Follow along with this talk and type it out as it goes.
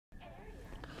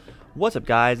What's up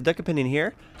guys, Duck Opinion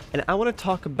here, and I want to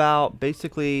talk about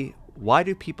basically why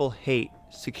do people hate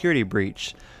Security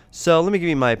Breach. So let me give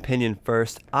you my opinion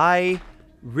first. I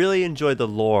really enjoyed the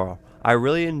lore. I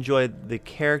really enjoyed the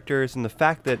characters and the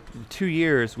fact that in 2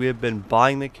 years we have been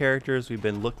buying the characters, we've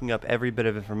been looking up every bit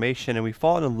of information, and we've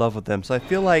fallen in love with them. So I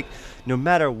feel like no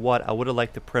matter what, I would have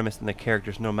liked the premise and the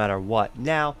characters no matter what.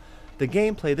 Now, the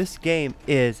gameplay, this game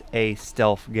is a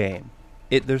stealth game.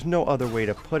 There's no other way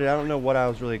to put it. I don't know what I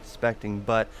was really expecting,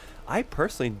 but I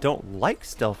personally don't like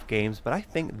stealth games, but I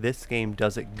think this game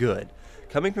does it good.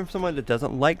 Coming from someone that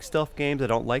doesn't like stealth games, I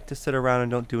don't like to sit around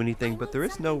and don't do anything, but there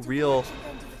is no real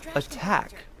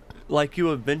attack. Like,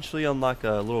 you eventually unlock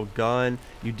a little gun,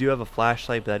 you do have a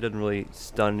flashlight, but that doesn't really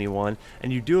stun anyone,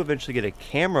 and you do eventually get a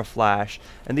camera flash,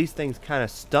 and these things kind of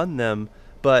stun them,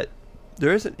 but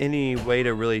there isn't any way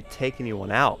to really take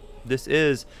anyone out. This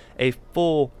is a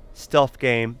full stealth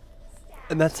game,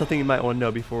 and that's something you might want to know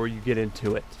before you get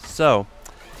into it. So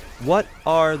what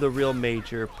are the real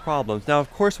major problems? Now,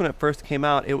 of course, when it first came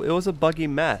out, it was a buggy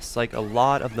mess. Like, a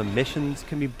lot of the missions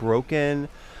can be broken.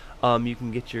 You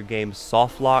can get your game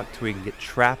soft locked where you can get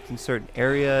trapped in certain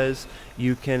areas.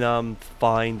 You can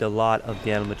find a lot of the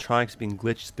animatronics being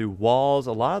glitched through walls.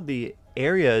 A lot of the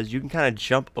areas you can kind of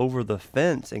jump over the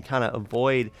fence and kind of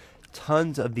avoid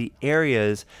tons of the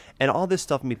areas, and all this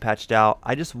stuff can be patched out.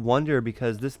 I just wonder,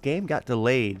 because this game got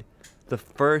delayed the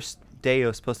first day it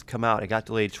was supposed to come out. It got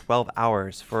delayed 12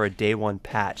 hours for a day one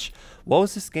patch. What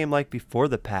was this game like before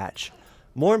the patch?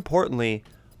 More importantly,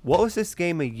 what was this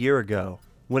game a year ago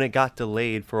when it got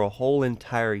delayed for a whole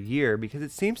entire year? Because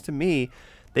it seems to me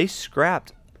they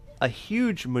scrapped a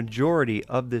huge majority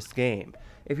of this game.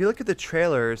 If you look at the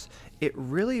trailers, it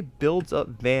really builds up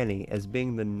Vanny as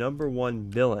being the #1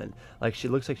 villain. Like, she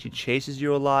looks like she chases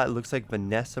you a lot. It looks like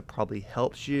Vanessa probably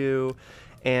helps you.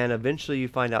 And eventually you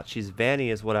find out she's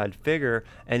Vanny, is what I'd figure,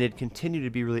 and it'd continue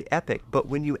to be really epic. But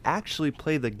when you actually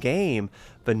play the game,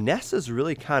 Vanessa's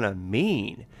really kind of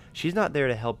mean. She's not there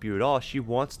to help you at all. She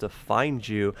wants to find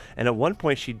you, and at one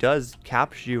point she does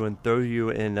capture you and throw you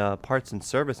in parts and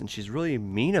service, and she's really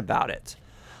mean about it.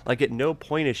 Like, at no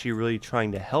point is she really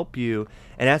trying to help you.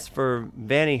 And as for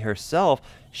Vanny herself,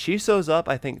 she shows up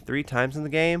I think 3 times in the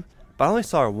game, but I only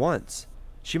saw her once.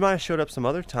 She might have showed up some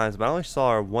other times, but I only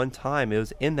saw her one time. It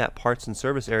was in that parts and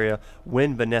service area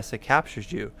when Vanessa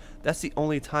captures you. That's the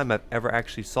only time I've ever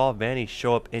actually saw Vanny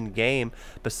show up in game,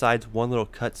 besides one little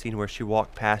cutscene where she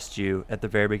walked past you at the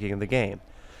very beginning of the game.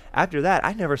 After that,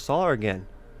 I never saw her again.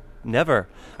 Never.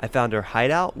 I found her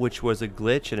hideout, which was a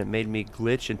glitch, and it made me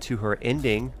glitch into her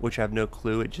ending, which I have no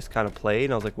clue. It just kind of played,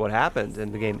 and I was like, what happened?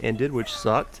 And the game ended, which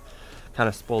sucked. Kind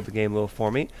of spoiled the game a little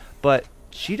for me. But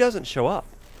she doesn't show up.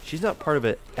 She's not part of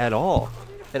it at all.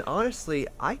 And honestly,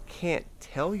 I can't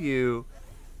tell you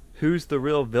who's the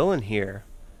real villain here.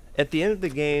 At the end of the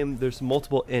game, there's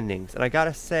multiple endings, and I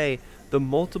gotta say, the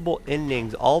multiple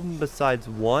endings, all of them besides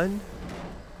one,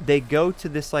 they go to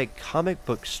this like comic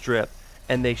book strip,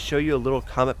 and they show you a little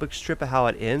comic book strip of how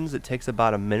it ends. It takes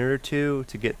about a minute or two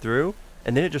to get through,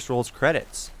 and then it just rolls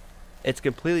credits. It's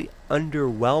completely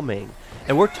underwhelming.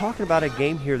 And we're talking about a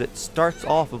game here that starts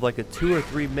off with like a 2 or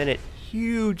 3 minute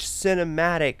huge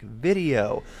cinematic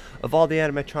video of all the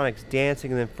animatronics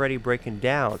dancing and then Freddy breaking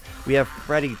down. We have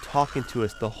Freddy talking to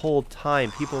us the whole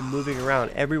time, people moving around,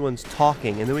 everyone's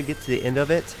talking, and then we get to the end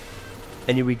of it,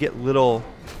 and we get little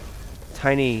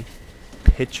tiny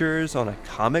pictures on a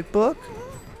comic book.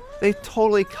 They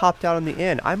totally copped out in the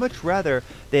end. I much rather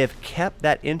they have kept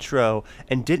that intro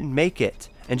and didn't make it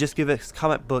and just give us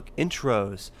comic book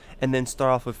intros and then start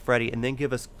off with Freddy and then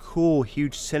give us cool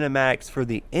huge cinematics for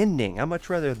the ending. I much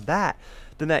rather that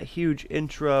than that huge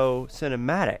intro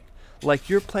cinematic. Like,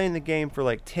 you're playing the game for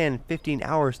like 10-15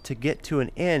 hours to get to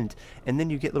an end, and then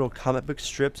you get little comic book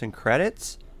strips and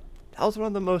credits. That was one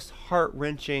of the most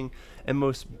heart-wrenching and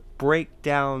most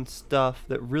breakdown stuff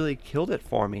that really killed it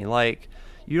for me. Like,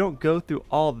 you don't go through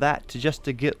all that just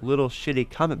to get little shitty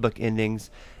comic book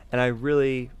endings, and I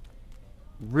really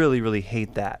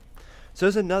hate that. So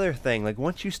there's another thing, like,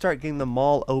 once you start getting the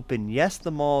mall open, yes,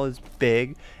 the mall is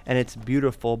big and it's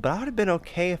beautiful, but I would have been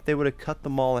okay if they would have cut the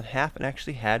mall in half and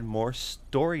actually had more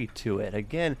story to it.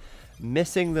 Again,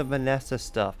 missing the Vanessa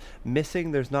stuff,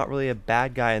 missing there's not really a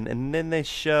bad guy, and then they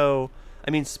show,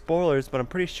 I mean, spoilers, but I'm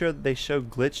pretty sure that they show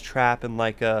Glitch Trap and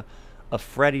like a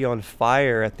Freddy on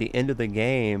fire at the end of the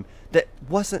game that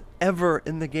wasn't ever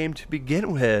in the game to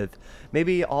begin with.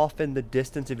 Maybe off in the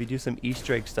distance, if you do some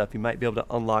Easter egg stuff, you might be able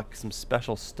to unlock some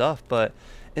special stuff, but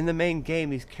in the main game,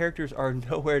 these characters are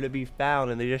nowhere to be found,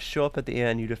 and they just show up at the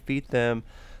end. You defeat them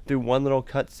through one little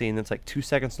cutscene that's like 2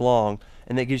 seconds long,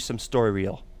 and that gives you some story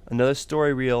reel. Another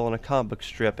story reel on a comic book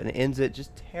strip, and it ends it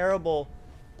just terrible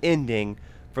ending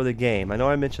for the game. I know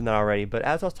I mentioned that already, but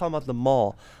as I was talking about the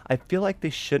mall, I feel like they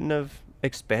shouldn't have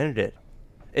expanded it.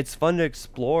 It's fun to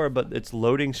explore, but it's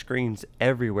loading screens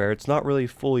everywhere. It's not really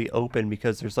fully open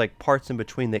because there's like parts in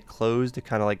between that close to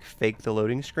kind of like fake the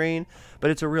loading screen,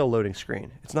 but it's a real loading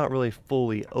screen. It's not really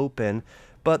fully open,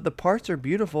 but the parts are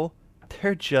beautiful.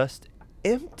 They're just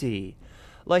empty.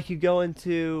 Like you go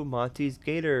into Monty's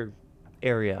Gator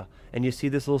area and you see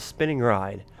this little spinning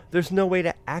ride. There's no way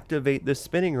to activate the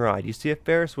spinning ride. You see a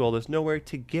Ferris wheel. There's nowhere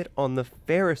to get on the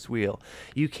Ferris wheel.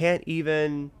 You can't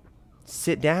even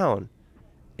sit down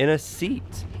in a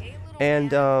seat.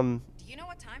 And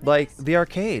like the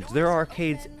arcades, there are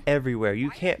arcades everywhere. You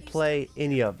can't play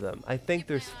any of them. I think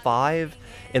there's 5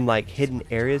 in like hidden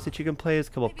areas that you can play. There's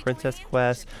a couple of princess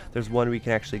quests. There's one where you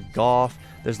can actually golf.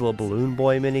 There's a little balloon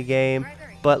boy mini game.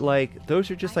 But like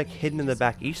those are just like hidden in the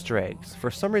back Easter eggs.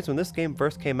 For some reason when this game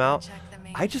first came out,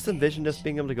 I just envisioned us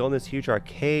being able to go in this huge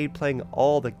arcade, playing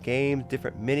all the games,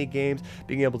 different mini games,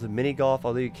 being able to mini golf,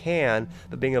 although you can,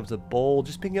 but being able to bowl,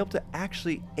 just being able to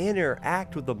actually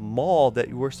interact with the mall that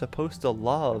you were supposed to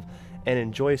love and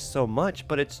enjoy so much,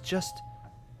 but it's just,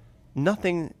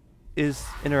 nothing is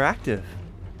interactive.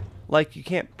 Like, you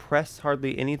can't press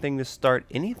hardly anything to start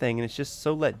anything, and it's just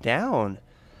so let down.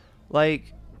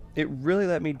 Like, it really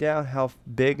let me down how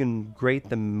big and great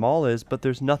the mall is, but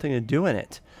there's nothing to do in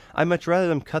it. I'd much rather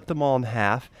them cut the mall in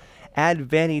half, add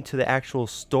Vanny to the actual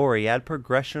story, add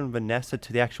progression of Vanessa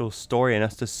to the actual story, and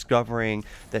us discovering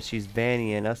that she's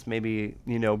Vanny, and us maybe,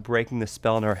 you know, breaking the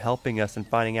spell and her helping us and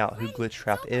finding out who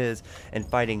Glitchtrap is and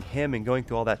fighting him and going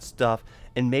through all that stuff,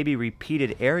 and maybe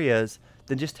repeated areas,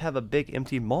 than just have a big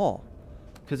empty mall.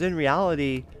 Because in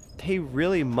reality, they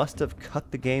really must have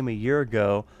cut the game a year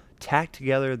ago, tacked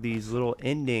together these little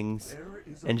endings,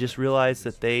 and just realized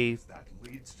that they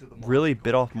really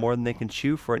bit off more than they can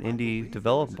chew for an indie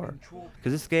developer.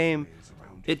 Because this game,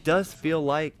 it does feel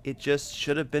like it just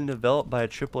should have been developed by a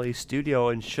AAA studio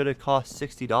and should have cost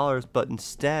 $60, but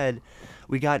instead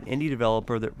we got an indie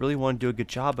developer that really wanted to do a good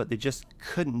job, but they just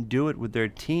couldn't do it with their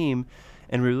team,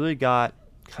 and we really got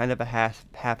kind of a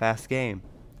half-assed game.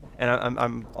 And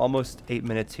I'm almost 8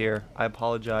 minutes here. I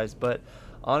apologize, but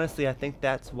honestly, I think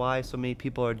that's why so many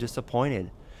people are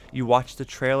disappointed. You watch the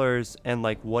trailers and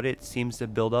like what it seems to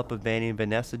build up of Vanny and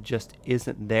Vanessa just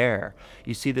isn't there.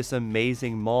 You see this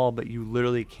amazing mall, but you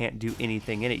literally can't do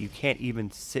anything in it. You can't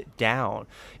even sit down.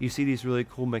 You see these really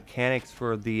cool mechanics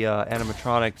for the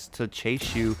animatronics to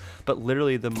chase you, but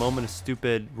literally the moment a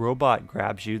stupid robot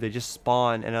grabs you, they just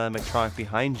spawn an animatronic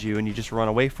behind you and you just run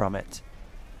away from it.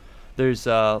 There's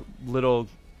little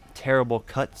terrible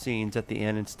cutscenes at the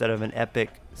end instead of an epic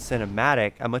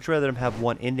cinematic. I'd much rather them have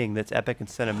one ending that's epic and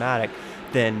cinematic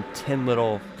than 10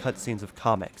 little cutscenes of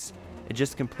comics. It's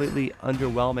just completely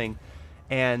underwhelming,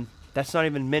 and that's not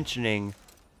even mentioning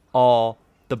all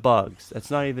the bugs.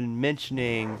 That's not even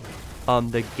mentioning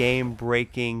the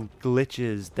game-breaking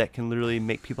glitches that can literally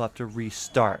make people have to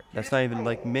restart. That's not even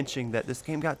like mentioning that this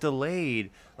game got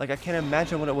delayed. Like, I can't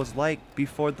imagine what it was like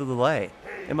before the delay.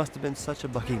 It must have been such a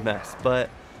buggy mess. But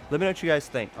let me know what you guys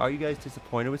think. Are you guys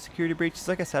disappointed with Security Breaches?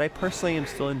 Like I said, I personally am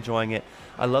still enjoying it.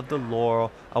 I love the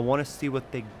lore. I want to see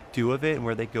what they do of it and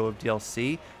where they go with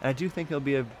DLC. And I do think it'll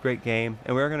be a great game.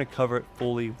 And we're going to cover it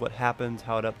fully, what happens,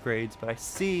 how it upgrades. But I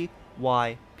see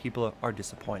why people are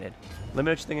disappointed. Let me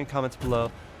know what you think in the comments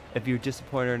below, if you're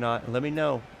disappointed or not. And let me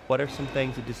know what are some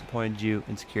things that disappointed you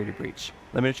in Security Breach.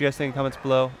 Let me know what you guys think in the comments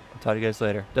below. I'll talk to you guys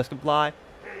later. Dusk and Fly,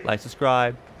 like,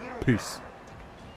 subscribe. Peace.